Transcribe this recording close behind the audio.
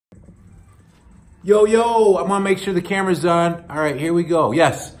Yo, yo, I want to make sure the camera's on. All right, here we go.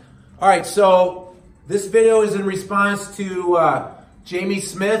 Yes. All right, so this video is in response to Jamie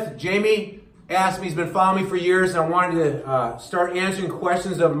Smith. Jamie asked me, he's been following me for years, and I wanted to start answering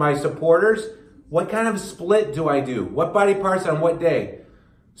questions of my supporters. What kind of split do I do? What body parts on what day?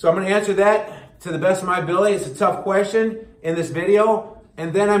 So I'm going to answer that to the best of my ability. It's a tough question in this video.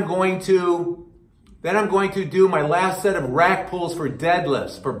 And then I'm going to do my last set of rack pulls for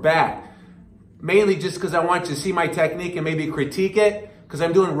deadlifts, for back. Mainly just because I want you to see my technique and maybe critique it. Because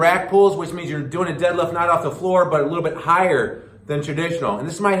I'm doing rack pulls, which means you're doing a deadlift not off the floor, but a little bit higher than traditional. And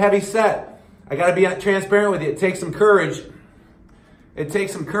this is my heavy set. I got to be transparent with you. It takes some courage. It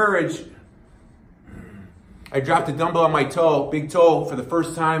takes some courage. I dropped a dumbbell on my toe, big toe, for the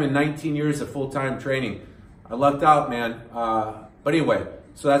first time in 19 years of full-time training. I lucked out, man. But anyway,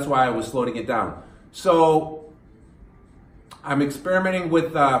 so that's why I was slow to get down. So I'm experimenting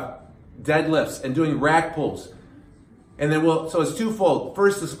with deadlifts and doing rack pulls. And then so it's twofold.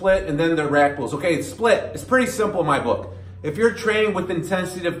 First the split and then the rack pulls. Okay, the split, it's pretty simple in my book. If you're training with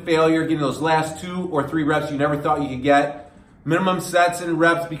intensity to failure, getting those last 2 or 3 reps you never thought you could get, minimum sets and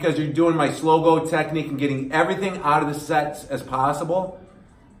reps because you're doing my slow go technique and getting everything out of the sets as possible,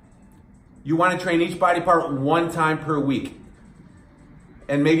 you want to train each body part 1 time per week.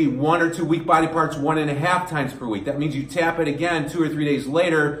 And maybe 1 or 2 weak body parts 1.5 times per week. That means you tap it again 2 or 3 days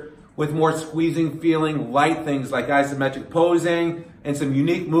later with more squeezing, feeling, light things like isometric posing and some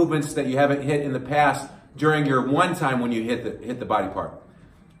unique movements that you haven't hit in the past during your 1 time when you hit the body part.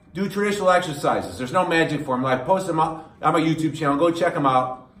 Do traditional exercises. There's no magic formula. I post them up on my YouTube channel. Go check them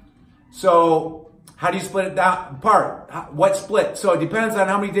out. So how do you split it down apart? What split? So it depends on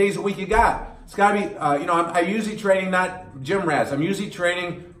how many days a week you got. It's got to be, I'm usually training not gym rats. I'm usually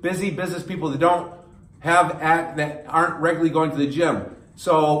training busy business people that that aren't regularly going to the gym.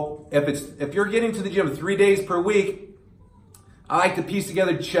 So if you're getting to the gym 3 days per week, I like to piece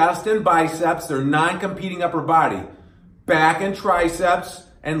together chest and biceps. They're non-competing upper body, back and triceps,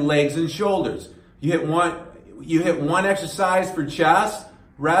 and legs and shoulders. You hit one exercise for chest,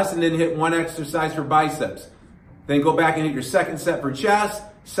 rest, and then hit 1 exercise for biceps. Then go back and hit your 2nd set for chest,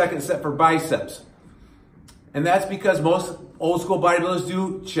 2nd set for biceps. And that's because most old school bodybuilders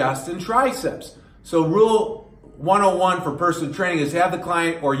do chest and triceps. So rule 101 for personal training is have the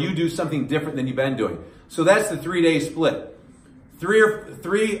client or you do something different than you've been doing. So that's the 3-day split.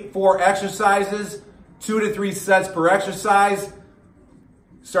 4 exercises, 2 to 3 sets per exercise.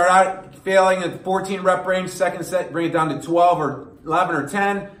 Start out failing at 14 rep range, 2nd set, bring it down to 12 or 11 or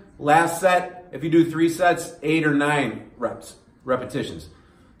 10. Last set, if you do 3 sets, 8 or 9 repetitions.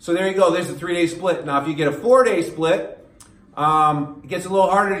 So there you go, there's a 3-day split. Now if you get a 4-day split, it gets a little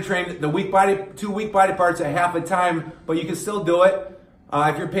harder to train the 2 weak body parts at half a time, but you can still do it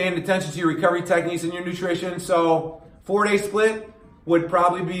if you're paying attention to your recovery techniques and your nutrition. So 4-day split would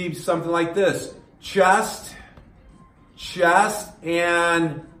probably be something like this. Chest,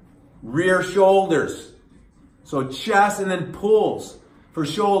 and rear shoulders. So chest and then pulls for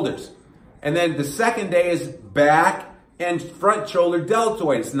shoulders. And then the 2nd day is back and front shoulder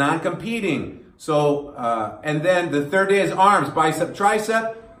deltoid. It's non-competing. So, and then the 3rd day is arms, bicep,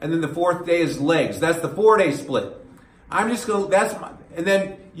 tricep, and then the 4th day is legs. That's the 4-day split. And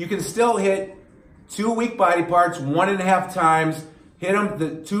then you can still hit 2 weak body parts 1.5 times. Hit them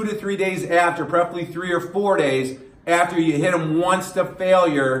the 2 to 3 days after, preferably 3 or 4 days after you hit them once to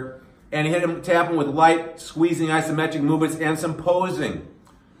failure, and tap them with light, squeezing, isometric movements, and some posing.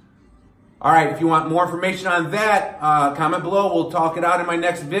 All right, if you want more information on that, comment below. We'll talk it out in my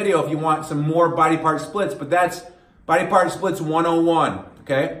next video if you want some more body part splits. But that's body part splits 101,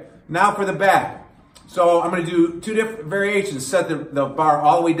 okay? Now for the back. So I'm going to do 2 different variations. Set the bar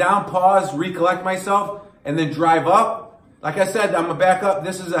all the way down, pause, recollect myself, and then drive up. Like I said, I'm going to back up.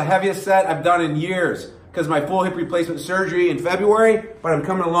 This is the heaviest set I've done in years because my full hip replacement surgery in February, but I'm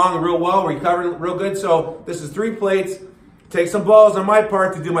coming along real well, recovering real good. So this is 3 plates. Take some balls on my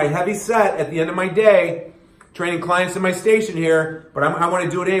part to do my heavy set at the end of my day, training clients in my station here, but I want to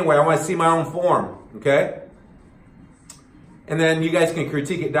do it anyway. I want to see my own form, okay? And then you guys can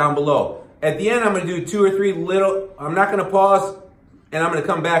critique it down below. At the end, I'm going to do 2 or 3 little, I'm not going to pause, and I'm going to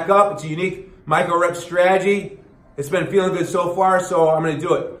come back up. It's a unique micro rep strategy. It's been feeling good so far, so I'm going to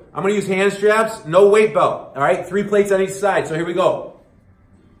do it. I'm going to use hand straps, no weight belt, all right? 3 plates on each side, so here we go.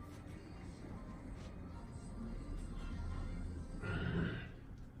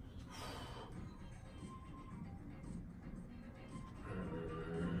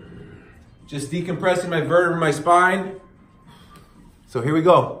 Just decompressing my vertebrae in my spine. So here we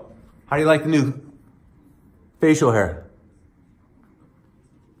go. How do you like the new facial hair?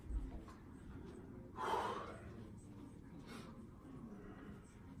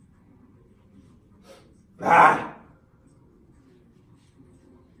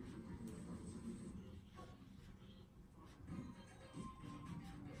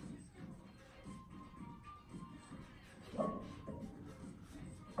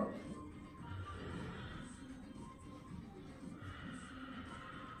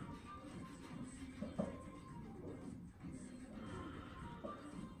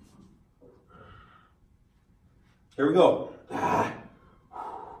 Here we go.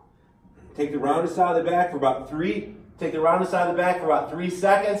 Take the roundest out of the back for about 3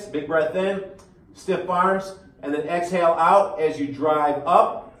 seconds. Big breath in, stiff arms, and then exhale out as you drive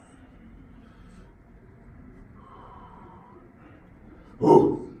up.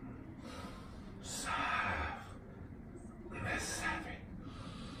 Ooh.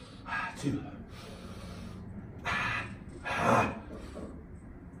 2.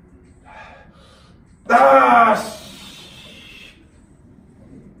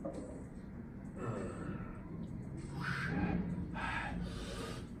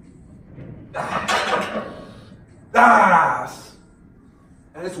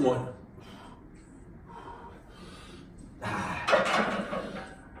 And it's 1.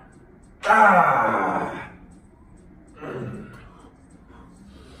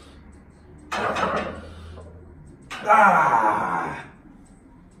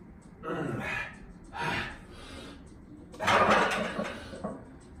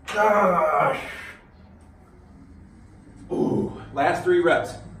 Ooh, last 3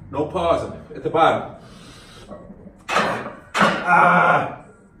 reps. No pause at the bottom.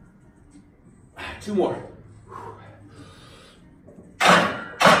 2 more.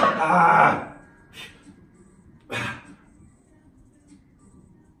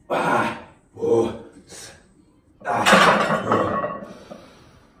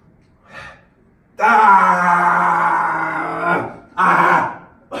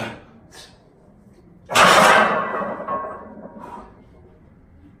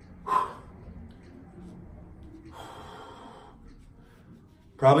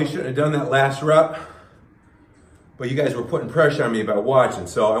 Probably shouldn't have done that last rep, but you guys were putting pressure on me by watching,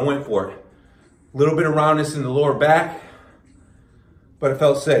 so I went for it. A little bit of roundness in the lower back, but it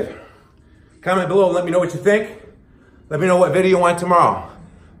felt safe. Comment below and let me know what you think. Let me know what video you want tomorrow.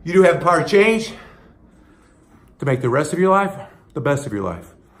 You do have the power to change to make the rest of your life the best of your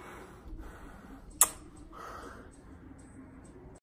life.